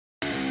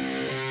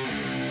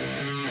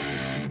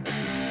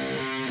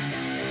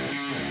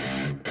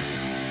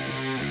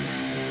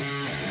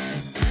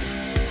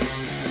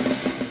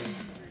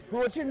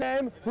What's your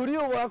name? Who do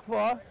you work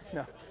for?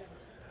 No.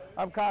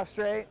 I'm Kyle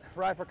Strait,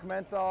 ride for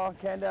Commensal,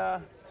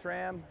 Kenda,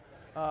 SRAM,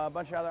 a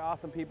bunch of other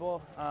awesome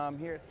people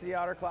here at Sea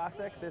Otter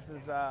Classic. This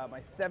is my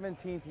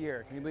 17th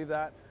year. Can you believe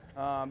that?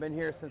 Been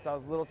here since I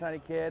was a little tiny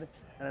kid,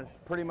 and it's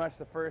pretty much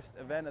the first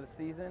event of the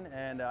season,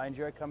 and I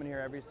enjoy coming here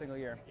every single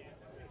year.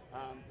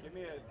 Give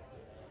me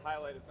a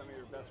highlight of some of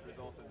your best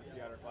results as a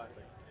Sea Otter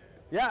Classic.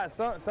 Yeah,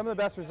 so some of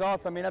the best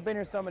results. I mean, I've been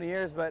here so many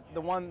years, but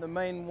the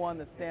main one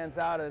that stands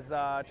out is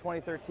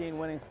 2013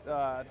 winning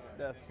the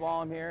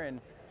slalom here,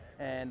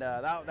 and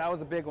that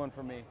was a big one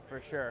for me,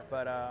 for sure.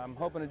 But I'm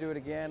hoping to do it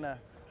again.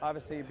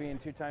 Obviously, being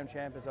two-time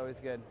champ is always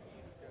good.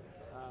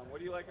 What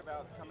do you like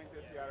about coming to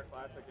the Sea Otter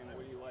Classic, and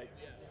what do you like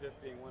this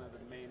being one of the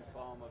main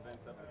slalom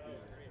events of the season?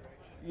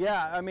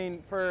 Yeah, I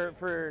mean,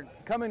 for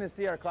coming to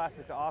Sea Otter Classic,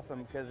 it's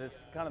awesome because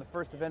it's kind of the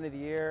first event of the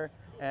year,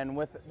 and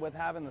with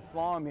having the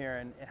slalom here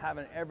and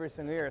having it every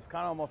single year, it's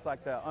kind of almost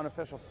like the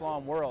unofficial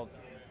slalom worlds.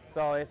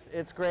 So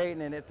it's great,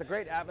 and it's a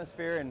great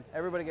atmosphere, and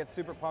everybody gets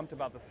super pumped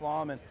about the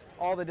slalom and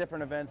all the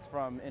different events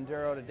from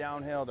enduro to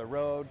downhill to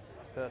road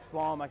to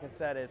slalom. Like I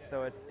said, it's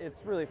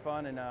really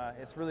fun, and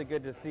it's really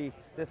good to see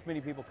this many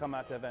people come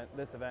out to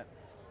this event.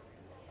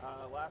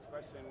 Last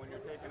question: when you're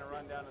taking a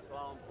run down the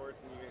slalom course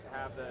and you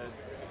have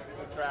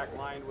the track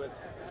lined with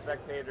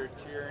spectators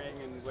cheering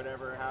and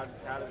whatever,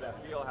 how does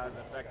that feel? How does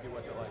it affect you?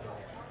 What's it like?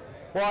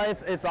 Well,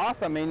 it's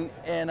awesome. I mean,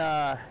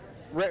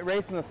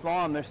 racing the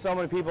slalom, there's so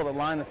many people that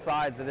line the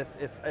sides that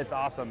it's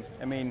awesome.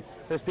 I mean,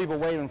 there's people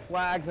waving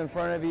flags in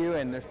front of you,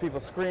 and there's people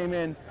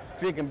screaming,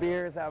 drinking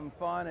beers, having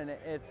fun, and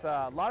it's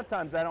a lot of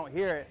times I don't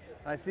hear it,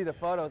 and I see the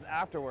photos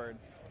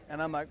afterwards,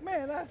 and I'm like,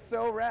 man, that's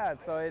so rad.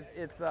 So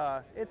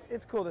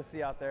it's cool to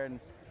see out there,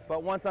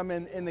 but once I'm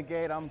in the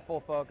gate, I'm full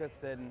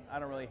focused, and I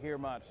don't really hear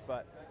much,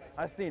 but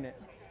I've seen it.